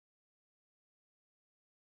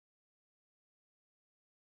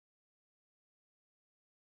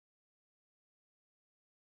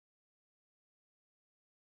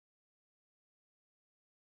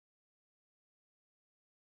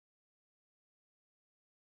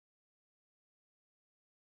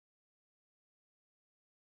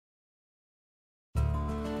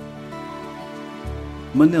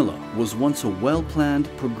Manila was once a well-planned,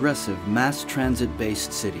 progressive, mass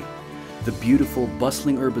transit-based city. The beautiful,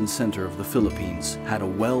 bustling urban center of the Philippines had a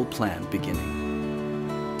well-planned beginning.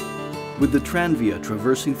 With the tranvia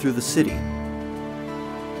traversing through the city,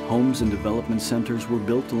 homes and development centers were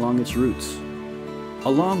built along its routes,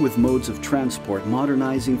 along with modes of transport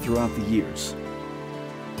modernizing throughout the years.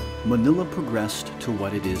 Manila progressed to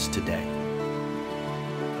what it is today.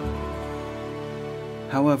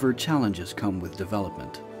 However, challenges come with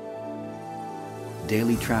development.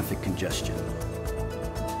 Daily traffic congestion,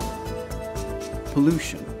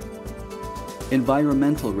 pollution,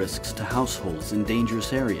 environmental risks to households in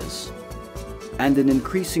dangerous areas, and an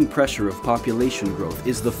increasing pressure of population growth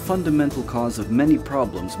is the fundamental cause of many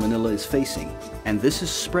problems Manila is facing, and this is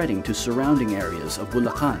spreading to surrounding areas of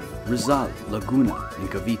Bulacan, Rizal, Laguna, and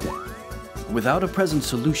Cavite. Without a present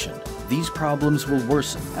solution, these problems will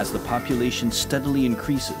worsen as the population steadily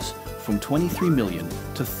increases from 23 million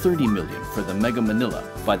to 30 million for the Mega Manila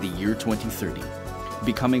by the year 2030,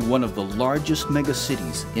 becoming one of the largest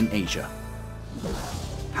megacities in Asia.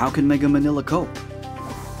 How can Mega Manila cope?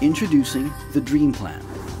 Introducing the Dream Plan,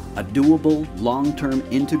 a doable, long-term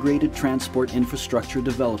integrated transport infrastructure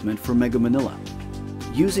development for Mega Manila.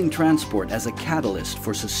 Using transport as a catalyst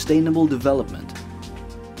for sustainable development,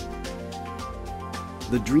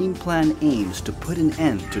 the Dream Plan aims to put an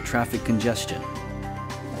end to traffic congestion,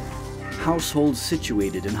 households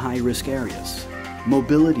situated in high-risk areas,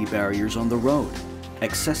 mobility barriers on the road,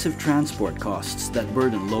 excessive transport costs that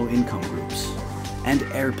burden low-income groups, and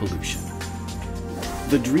air pollution.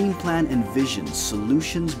 The Dream Plan envisions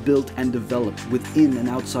solutions built and developed within and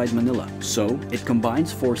outside Manila, so it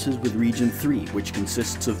combines forces with Region 3, which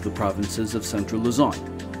consists of the provinces of Central Luzon,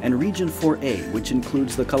 and Region 4A, which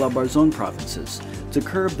includes the Calabarzon provinces, to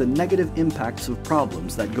curb the negative impacts of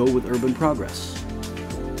problems that go with urban progress.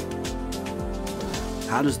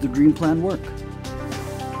 How does the Dream Plan work?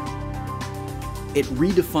 It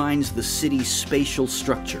redefines the city's spatial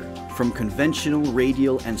structure from conventional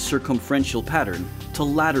radial and circumferential pattern to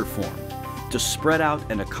ladder form to spread out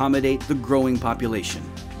and accommodate the growing population.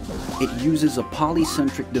 It uses a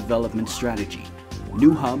polycentric development strategy.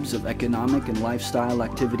 New hubs of economic and lifestyle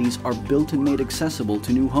activities are built and made accessible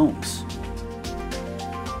to new homes,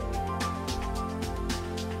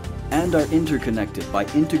 and are interconnected by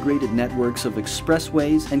integrated networks of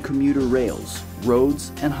expressways and commuter rails,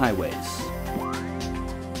 roads, and highways.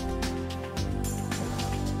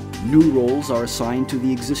 New roles are assigned to the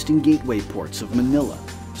existing gateway ports of Manila,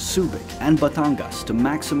 Subic, and Batangas to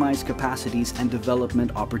maximize capacities and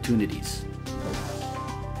development opportunities.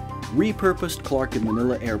 Repurposed Clark and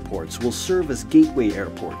Manila airports will serve as gateway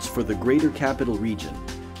airports for the Greater Capital Region.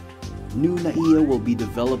 New NAIA will be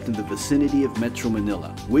developed in the vicinity of Metro Manila,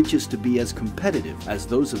 which is to be as competitive as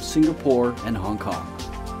those of Singapore and Hong Kong.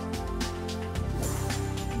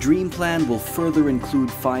 Dream Plan will further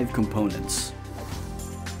include 5 components.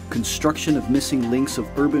 Construction of missing links of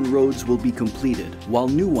urban roads will be completed, while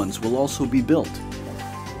new ones will also be built.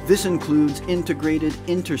 This includes integrated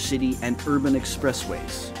intercity and urban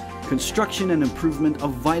expressways. Construction and improvement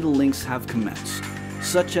of vital links have commenced,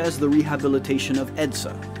 such as the rehabilitation of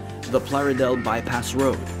EDSA, the Plaridel Bypass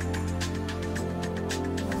Road,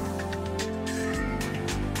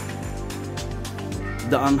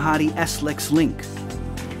 the Anghari SLEX Link,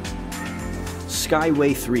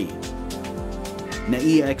 Skyway 3,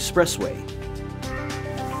 NAIA Expressway,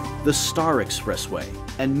 the Star Expressway,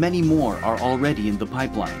 and many more are already in the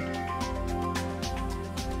pipeline.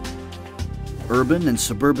 Urban and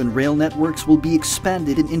suburban rail networks will be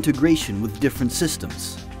expanded in integration with different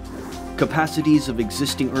systems. Capacities of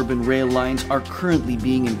existing urban rail lines are currently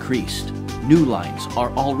being increased. New lines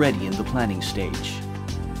are already in the planning stage.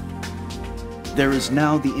 There is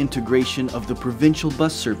now the integration of the provincial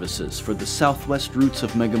bus services for the southwest routes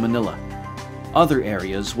of Mega Manila. Other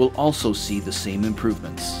areas will also see the same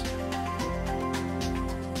improvements.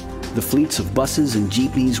 The fleets of buses and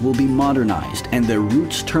jeepneys will be modernized, and their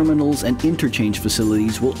routes, terminals, and interchange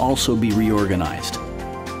facilities will also be reorganized.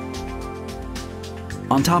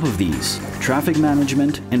 On top of these, traffic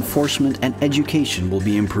management, enforcement, and education will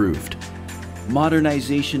be improved.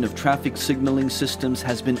 Modernization of traffic signaling systems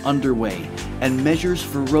has been underway, and measures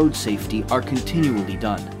for road safety are continually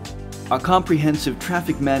done. A comprehensive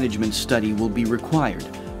traffic management study will be required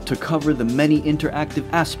to cover the many interactive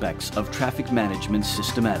aspects of traffic management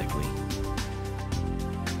systematically.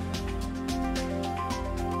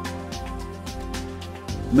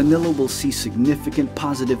 Manila will see significant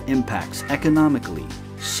positive impacts economically,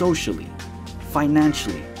 socially,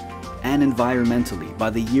 financially, and environmentally by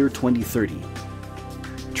the year 2030.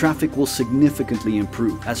 Traffic will significantly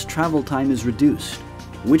improve as travel time is reduced,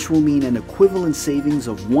 which will mean an equivalent savings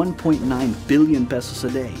of 1.9 billion pesos a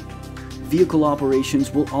day. Vehicle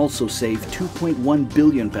operations will also save 2.1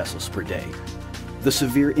 billion pesos per day. The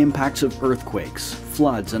severe impacts of earthquakes,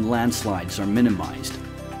 floods, and landslides are minimized,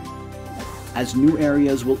 as new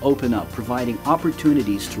areas will open up, providing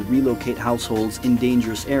opportunities to relocate households in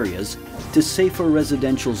dangerous areas to safer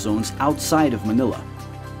residential zones outside of Manila.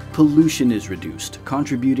 Pollution is reduced,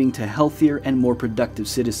 contributing to healthier and more productive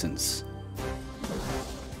citizens.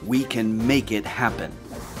 We can make it happen.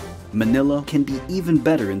 Manila can be even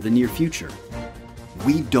better in the near future.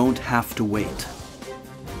 We don't have to wait.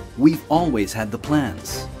 We've always had the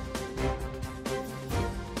plans.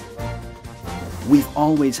 We've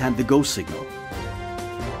always had the go signal.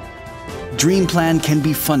 Dream Plan can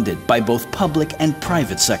be funded by both public and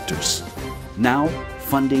private sectors. Now,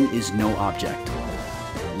 funding is no object.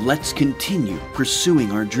 Let's continue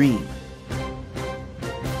pursuing our dream.